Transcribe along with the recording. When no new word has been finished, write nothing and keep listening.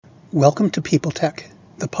Welcome to People Tech,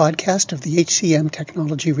 the podcast of the HCM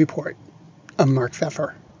Technology Report. I'm Mark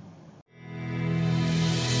Pfeffer.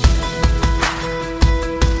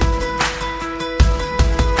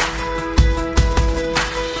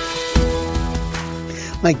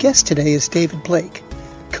 My guest today is David Blake,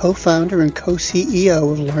 co-founder and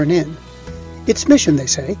co-CEO of LearnIn. Its mission, they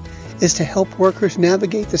say, is to help workers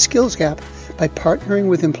navigate the skills gap by partnering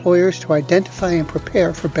with employers to identify and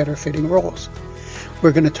prepare for better fitting roles.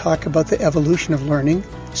 We're going to talk about the evolution of learning,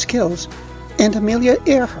 skills, and Amelia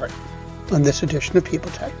Earhart on this edition of People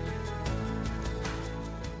Tech.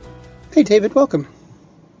 Hey, David, welcome.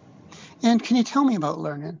 And can you tell me about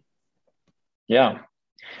LearnIn? Yeah.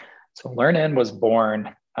 So LearnIn was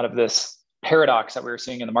born out of this paradox that we were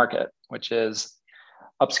seeing in the market, which is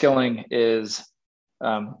upskilling is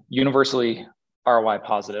universally ROI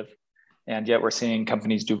positive, and yet we're seeing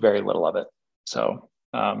companies do very little of it. So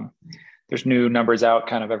there's new numbers out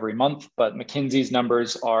kind of every month, but McKinsey's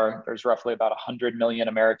numbers are there's roughly about 100 million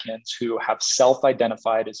Americans who have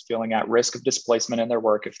self-identified as feeling at risk of displacement in their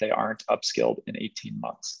work if they aren't upskilled in 18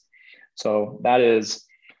 months. So that is,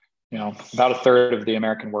 about a third of the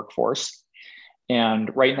American workforce. And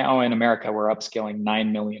right now in America, we're upskilling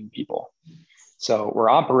 9 million people. So we're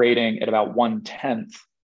operating at about 1/10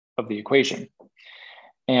 of the equation.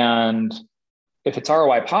 And if it's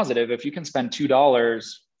ROI positive, if you can spend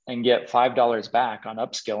 $2 and get $5 back on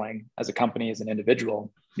upskilling as a company, as an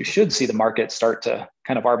individual, you should see the market start to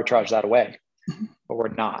kind of arbitrage that away, but we're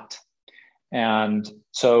not. And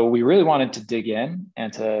so we really wanted to dig in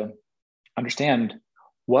and to understand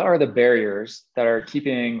what are the barriers that are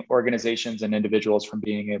keeping organizations and individuals from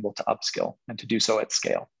being able to upskill and to do so at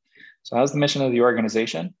scale. So that's the mission of the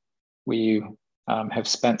organization. We have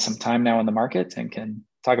spent some time now in the market and can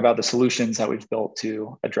talk about the solutions that we've built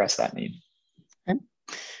to address that need. Okay.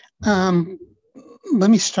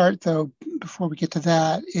 Let me start, though, before we get to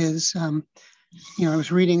that, is, I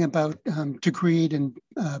was reading about Degreed and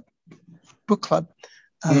Book Club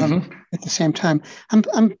at the same time.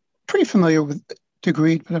 I'm pretty familiar with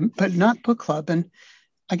Degreed, but not Book Club. And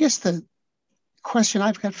I guess the question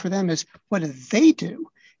I've got for them is, what do they do?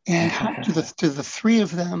 And how do the three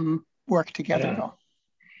of them work together?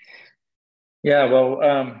 Yeah,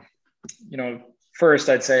 well, first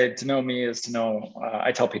I'd say to know me is to know,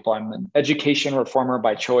 I tell people I'm an education reformer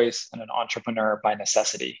by choice and an entrepreneur by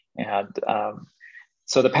necessity. And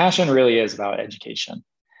so the passion really is about education.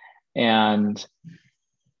 And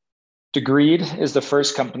Degreed is the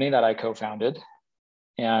first company that I co-founded.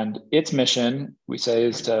 And its mission, we say,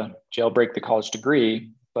 is to jailbreak the college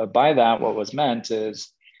degree. But by that, what was meant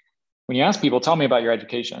is when you ask people, tell me about your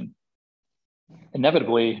education,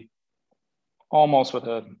 inevitably, almost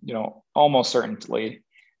certainly,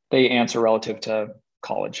 they answer relative to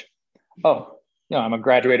college. Oh, I'm a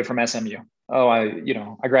graduated from SMU. Oh, I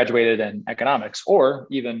graduated in economics, or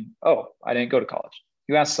even, oh, I didn't go to college.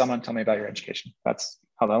 You ask someone, tell me about your education. That's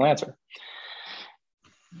how they'll answer.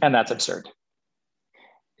 And that's absurd.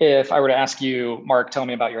 If I were to ask you, Mark, tell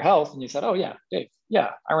me about your health, and you said, oh yeah, Dave,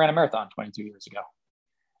 yeah, I ran a marathon 22 years ago.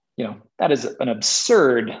 That is an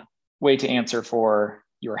absurd way to answer for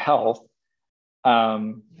your health.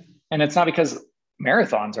 And it's not because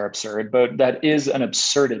marathons are absurd, but that is an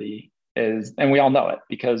absurdity, and we all know it,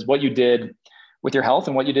 because what you did with your health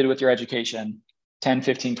and what you did with your education 10,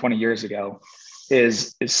 15, 20 years ago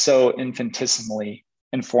is so infinitesimally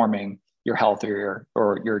informing your health or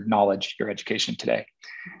your knowledge, your education today.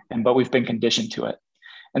 But we've been conditioned to it.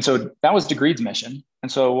 And so that was Degreed's mission. And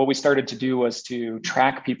so what we started to do was to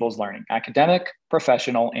track people's learning, academic,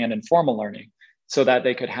 professional, and informal learning, so that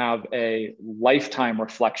they could have a lifetime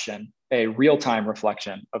reflection, a real-time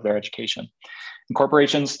reflection of their education. And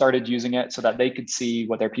corporations started using it so that they could see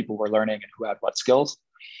what their people were learning and who had what skills.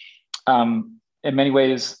 In many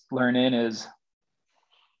ways, LearnIn is,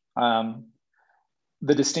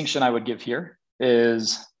 the distinction I would give here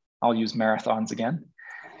is, I'll use marathons again.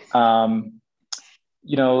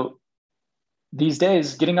 These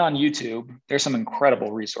days, getting on YouTube, there's some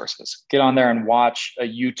incredible resources. Get on there and watch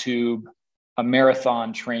a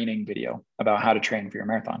marathon training video about how to train for your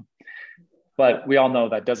marathon. But we all know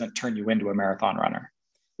that doesn't turn you into a marathon runner.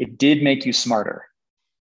 It did make you smarter.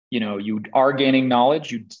 You are gaining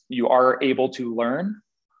knowledge, you are able to learn.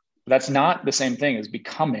 That's not the same thing as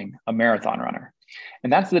becoming a marathon runner.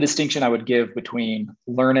 And that's the distinction I would give between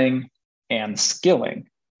learning and skilling.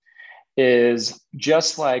 Is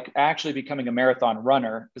just like actually becoming a marathon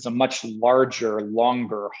runner is a much larger,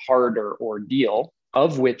 longer, harder ordeal,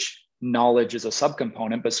 of which knowledge is a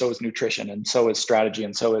subcomponent, but so is nutrition, and so is strategy,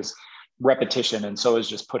 and so is repetition, and so is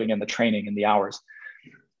just putting in the training and the hours.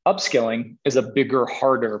 Upskilling is a bigger,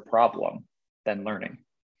 harder problem than learning.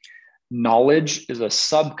 Knowledge is a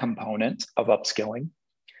subcomponent of upskilling,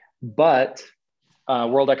 but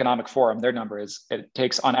World Economic Forum, their number is it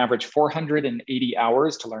takes on average 480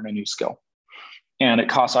 hours to learn a new skill. And it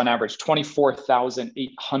costs on average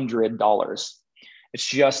 $24,800. It's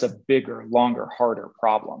just a bigger, longer, harder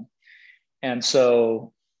problem. And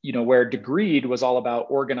so, where Degreed was all about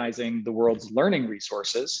organizing the world's learning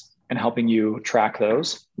resources and helping you track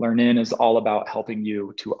those, LearnIn is all about helping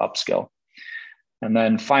you to upskill. And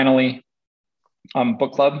then finally,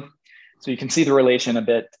 Book Club. So you can see the relation a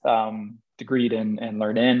bit, Degreed and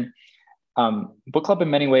LearnIn. Book Club in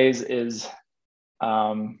many ways is,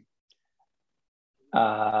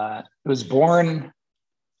 it was born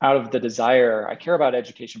out of the desire, I care about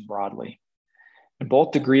education broadly. And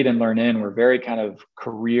both Degreed and LearnIn were very kind of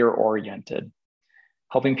career oriented,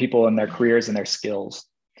 helping people in their careers and their skills.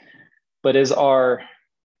 But as a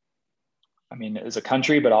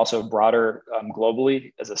country, but also broader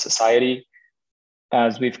globally as a society,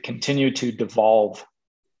 as we've continued to devolve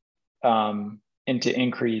into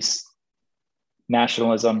increased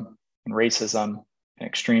nationalism and racism and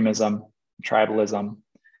extremism, and tribalism,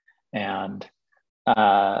 and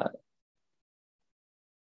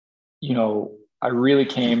I really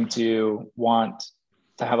came to want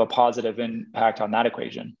to have a positive impact on that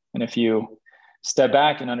equation. And if you step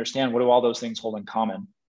back and understand, what do all those things hold in common?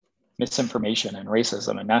 Misinformation and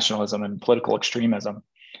racism and nationalism and political extremism.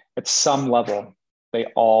 At some level, they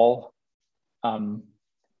all, what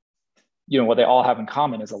they all have in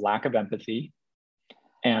common is a lack of empathy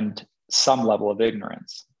and some level of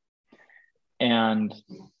ignorance. And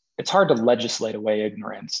it's hard to legislate away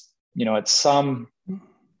ignorance. At some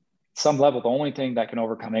level, the only thing that can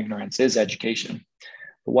overcome ignorance is education.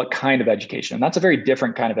 But what kind of education? And that's a very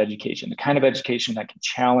different kind of education, the kind of education that can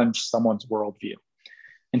challenge someone's worldview,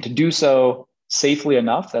 and to do so safely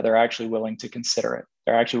enough that they're actually willing to consider it.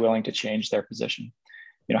 They're actually willing to change their position.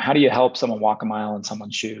 How do you help someone walk a mile in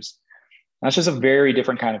someone's shoes? That's just a very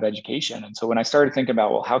different kind of education. And so when I started thinking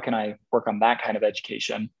about, well, how can I work on that kind of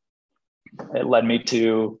education? It led me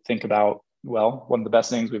to think about, well, one of the best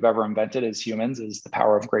things we've ever invented as humans is the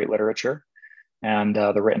power of great literature and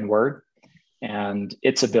the written word and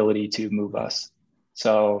its ability to move us.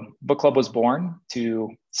 So Book Club was born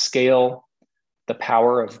to scale the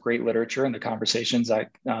power of great literature and the conversations that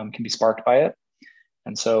can be sparked by it.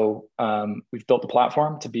 And so we've built the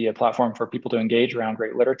platform to be a platform for people to engage around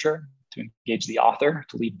great literature, to engage the author,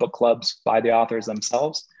 to lead book clubs by the authors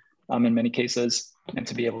themselves in many cases, and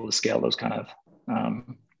to be able to scale those kind of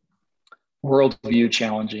worldview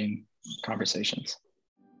challenging conversations.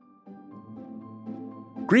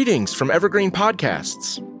 Greetings from Evergreen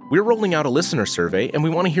Podcasts. We're rolling out a listener survey and we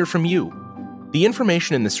want to hear from you. The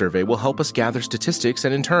information in the survey will help us gather statistics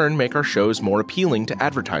and in turn make our shows more appealing to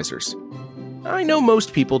advertisers. I know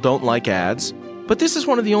most people don't like ads, but this is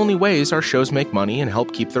one of the only ways our shows make money and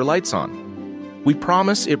help keep their lights on. We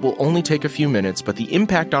promise it will only take a few minutes, but the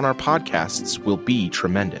impact on our podcasts will be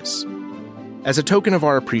tremendous. As a token of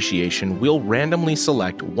our appreciation, we'll randomly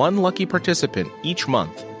select one lucky participant each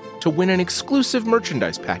month to win an exclusive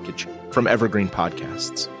merchandise package from Evergreen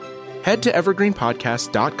Podcasts. Head to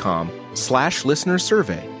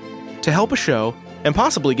evergreenpodcast.com/listenersurvey to help a show and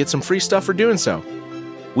possibly get some free stuff for doing so.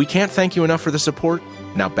 We can't thank you enough for the support.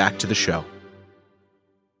 Now back to the show.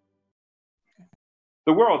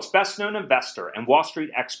 The world's best-known investor and Wall Street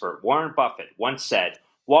expert Warren Buffett once said,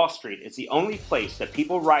 "Wall Street is the only place that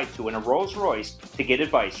people ride to in a Rolls-Royce to get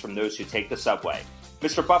advice from those who take the subway."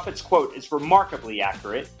 Mr. Buffett's quote is remarkably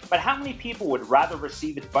accurate, but how many people would rather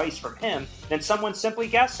receive advice from him than someone simply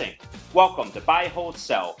guessing? Welcome to Buy, Hold,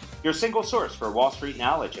 Sell, your single source for Wall Street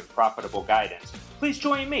knowledge and profitable guidance. Please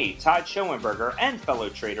join me, Todd Schoenberger, and fellow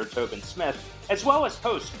trader Tobin Smith, as well as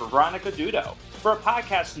host Veronica Dudo, for a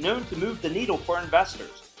podcast known to move the needle for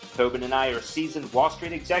investors. Tobin and I are seasoned Wall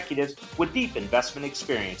Street executives with deep investment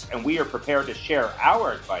experience, and we are prepared to share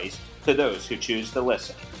our advice to those who choose to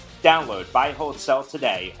listen. Download Buy, Hold, Sell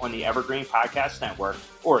today on the Evergreen Podcast Network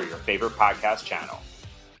or your favorite podcast channel.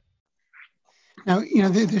 Now,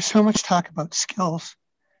 there's so much talk about skills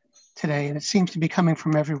today, and it seems to be coming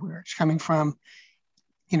from everywhere. It's coming from,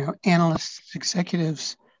 analysts,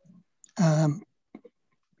 executives.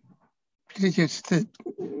 It's the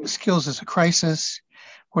skills is a crisis.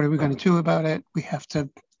 What are we going to do about it? We have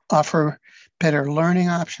to offer better learning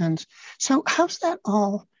options. So how's that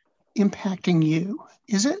all impacting you?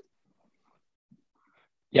 Is it?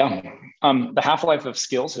 Yeah, the half-life of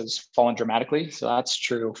skills has fallen dramatically. So that's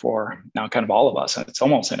true for now kind of all of us. It's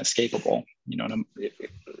almost inescapable.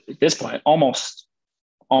 At this point, almost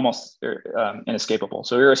almost inescapable.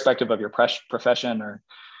 So irrespective of your profession or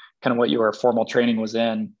kind of what your formal training was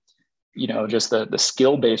in, just the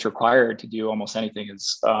skill base required to do almost anything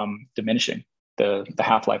is diminishing the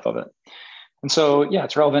half-life of it. And so, yeah,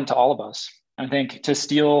 it's relevant to all of us. I think to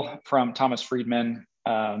steal from Thomas Friedman,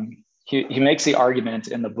 he makes the argument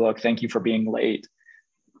in the book, Thank You for Being Late,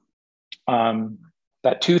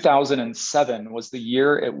 that 2007 was the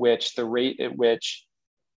year at which the rate at which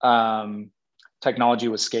technology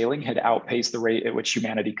was scaling had outpaced the rate at which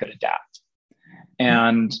humanity could adapt.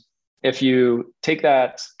 And if you take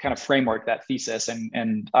that kind of framework, that thesis,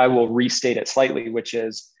 and I will restate it slightly, which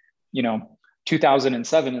is,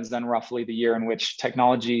 2007 is then roughly the year in which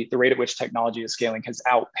the rate at which technology is scaling has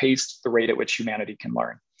outpaced the rate at which humanity can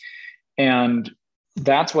learn. And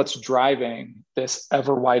that's what's driving this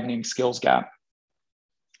ever widening skills gap.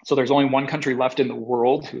 So there's only one country left in the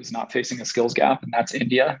world who is not facing a skills gap, and that's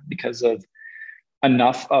India, because of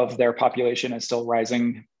enough of their population is still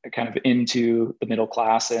rising kind of into the middle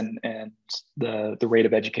class and the rate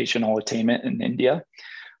of educational attainment in India.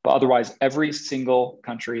 But otherwise, every single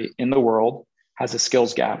country in the world has a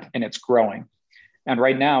skills gap, and it's growing. And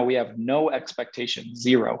right now we have no expectation,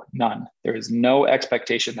 zero, none. There is no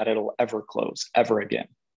expectation that it'll ever close ever again.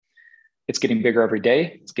 It's getting bigger every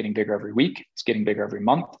day. It's getting bigger every week. It's getting bigger every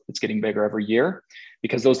month. It's getting bigger every year,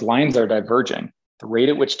 because those lines are diverging. The rate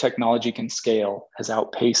at which technology can scale has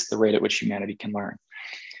outpaced the rate at which humanity can learn.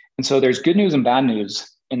 And so there's good news and bad news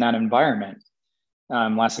in that environment.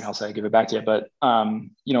 Last thing I'll say, I'll give it back to you. But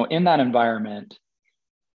in that environment,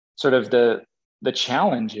 sort of the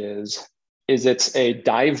challenge is it's a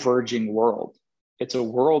diverging world. It's a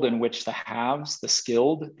world in which the haves, the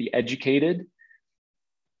skilled, the educated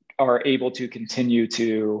are able to continue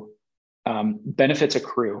to benefits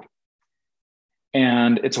accrue.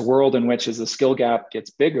 And it's a world in which, as the skill gap gets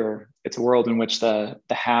bigger, it's a world in which the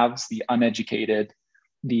haves, the uneducated,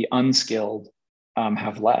 the unskilled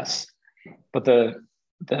have less. But the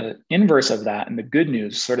inverse of that, and the good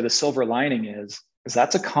news, sort of the silver lining is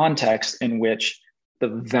that's a context in which the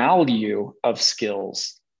value of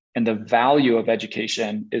skills and the value of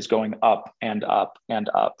education is going up and up and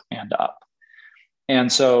up and up.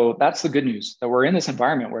 And so that's the good news, that we're in this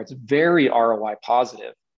environment where it's very ROI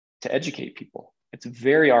positive to educate people. It's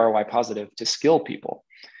very ROI positive to skill people.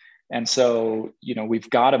 And so, we've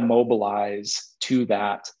got to mobilize to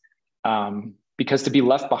that, because to be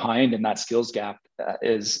left behind in that skills gap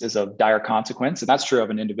is of dire consequence. And that's true of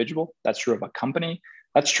an individual. That's true of a company.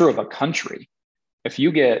 That's true of a country. If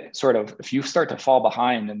you start to fall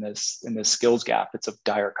behind in this skills gap, it's of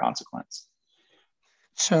dire consequence.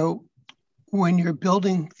 So when you're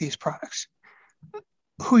building these products,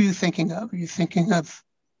 who are you thinking of? Are you thinking of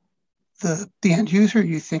the end user? Are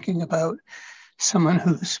you thinking about someone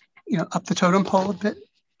who's up the totem pole a bit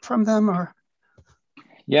from them? Or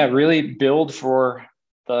really build for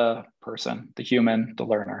the person, the human, the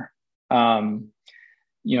learner.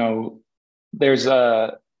 There's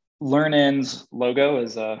a LearnIn's logo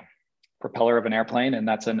is a propeller of an airplane, and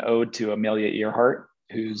that's an ode to Amelia Earhart,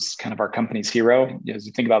 who's kind of our company's hero. As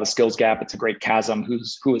you think about the skills gap, it's a great chasm who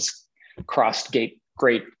has crossed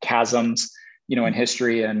great chasms, in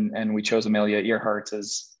history. And we chose Amelia Earhart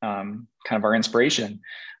as kind of our inspiration.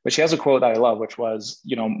 But she has a quote that I love, which was,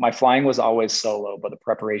 my flying was always solo, but the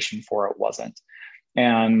preparation for it wasn't.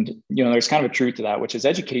 And, there's kind of a truth to that, which is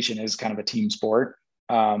education is kind of a team sport.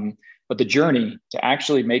 But the journey, to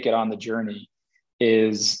actually make it on the journey,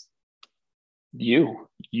 is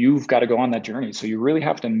you've got to go on that journey. So you really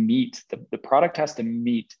have to meet, the product has to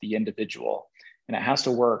meet the individual, and it has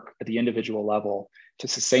to work at the individual level to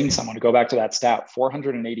sustain someone. To go back to that stat,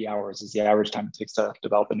 480 hours is the average time it takes to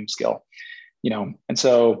develop a new skill, And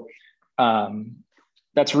so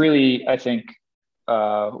that's really, I think,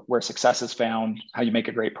 where success is found. How you make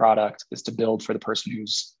a great product is to build for the person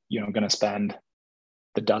who's, going to spend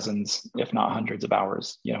the dozens, if not hundreds of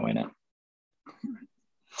hours, in it.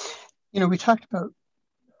 We talked about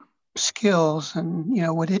skills and,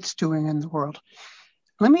 what it's doing in the world.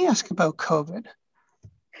 Let me ask about COVID.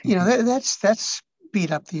 That's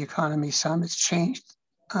beat up the economy some. It's changed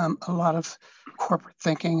a lot of corporate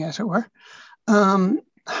thinking, as it were.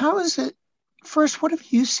 How is it, first, what have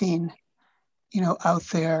you seen, out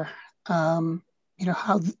there, how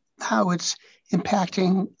it's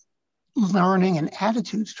impacting learning and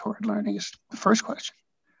attitudes toward learning is the first question.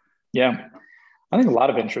 Yeah, I think a lot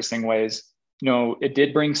of interesting ways. It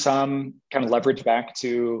did bring some kind of leverage back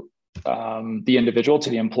to the individual, to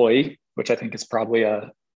the employee, which I think is probably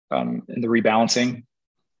in the rebalancing,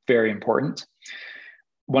 very important.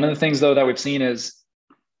 One of the things, though, that we've seen is,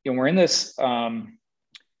 we're in this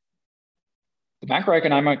the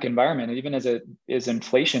macroeconomic environment, even as it is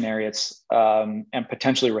inflationary, and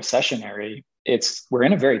potentially recessionary, we're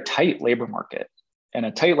in a very tight labor market, and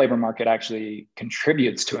a tight labor market actually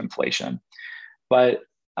contributes to inflation. But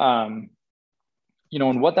and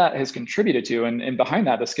what that has contributed to, and behind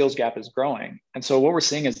that, the skills gap is growing. And so what we're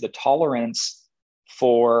seeing is the tolerance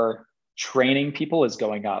for training people is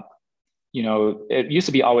going up. It used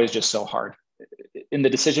to be always just so hard. In the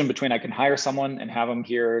decision between I can hire someone and have them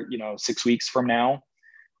here, 6 weeks from now,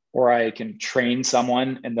 or I can train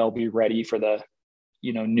someone and they'll be ready for the,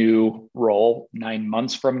 new role 9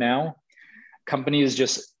 months from now. Companies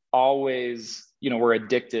just always, were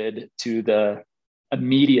addicted to the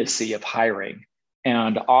immediacy of hiring,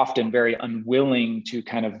 and often very unwilling to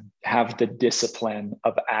kind of have the discipline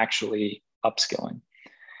of actually upskilling.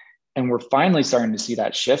 And we're finally starting to see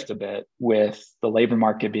that shift a bit with the labor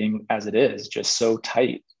market being as it is, just so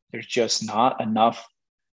tight. There's just not enough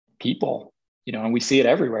people, and we see it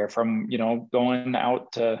everywhere from, going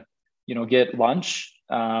out to, get lunch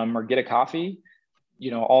or get a coffee,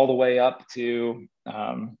 all the way up to,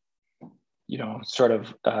 sort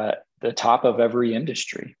of the top of every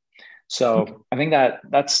industry. So I think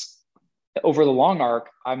that's over the long arc,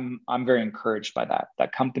 I'm very encouraged by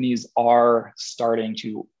that companies are starting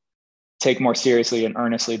to take more seriously and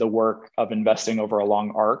earnestly the work of investing over a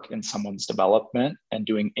long arc in someone's development and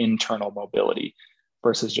doing internal mobility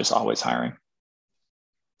versus just always hiring.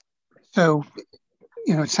 So,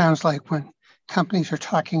 it sounds like when companies are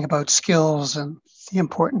talking about skills and the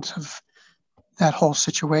importance of that whole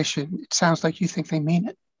situation, it sounds like you think they mean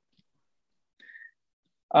it.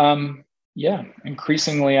 Yeah,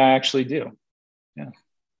 increasingly I actually do. Yeah.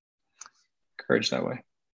 Encouraged that way.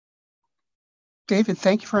 David,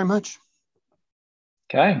 thank you very much.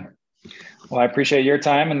 Okay. Well, I appreciate your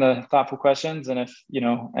time and the thoughtful questions. And if,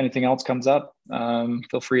 anything else comes up,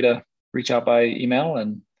 feel free to reach out by email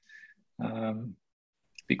and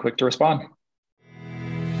be quick to respond.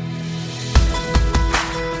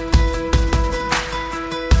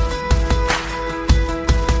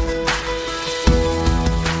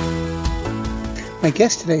 My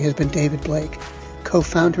guest today has been David Blake,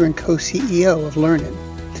 co-founder and co-CEO of Learnin.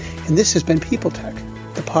 And this has been People Tech,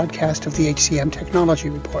 the podcast of the HCM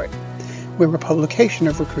Technology Report. We're a publication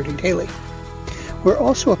of Recruiting Daily. We're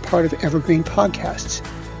also a part of Evergreen Podcasts.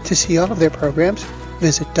 To see all of their programs,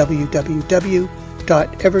 visit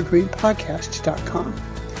www.evergreenpodcasts.com.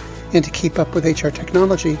 And to keep up with HR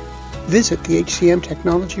technology, visit the HCM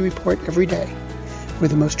Technology Report every day. We're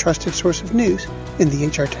the most trusted source of news in the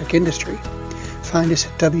HR tech industry. Find us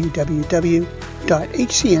at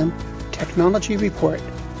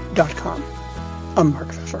www.hcmtechnologyreport.com. I'm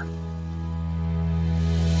Mark Pfeffer.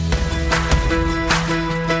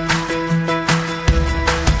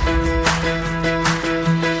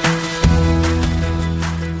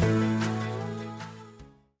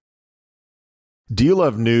 Do you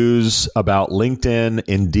love news about LinkedIn,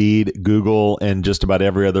 Indeed, Google, and just about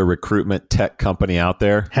every other recruitment tech company out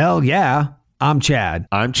there? Hell yeah. I'm Chad.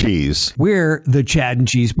 I'm Cheese. We're the Chad and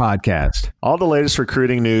Cheese Podcast. All the latest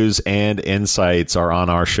recruiting news and insights are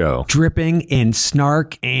on our show. Dripping in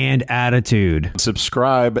snark and attitude.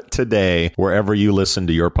 Subscribe today wherever you listen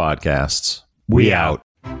to your podcasts. We out.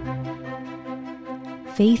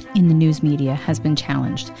 Faith in the news media has been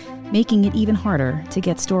challenged, making it even harder to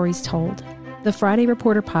get stories told. The Friday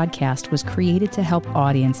Reporter podcast was created to help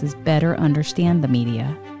audiences better understand the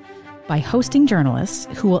media by hosting journalists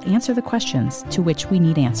who will answer the questions to which we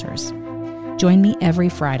need answers. Join me every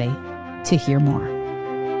Friday to hear more.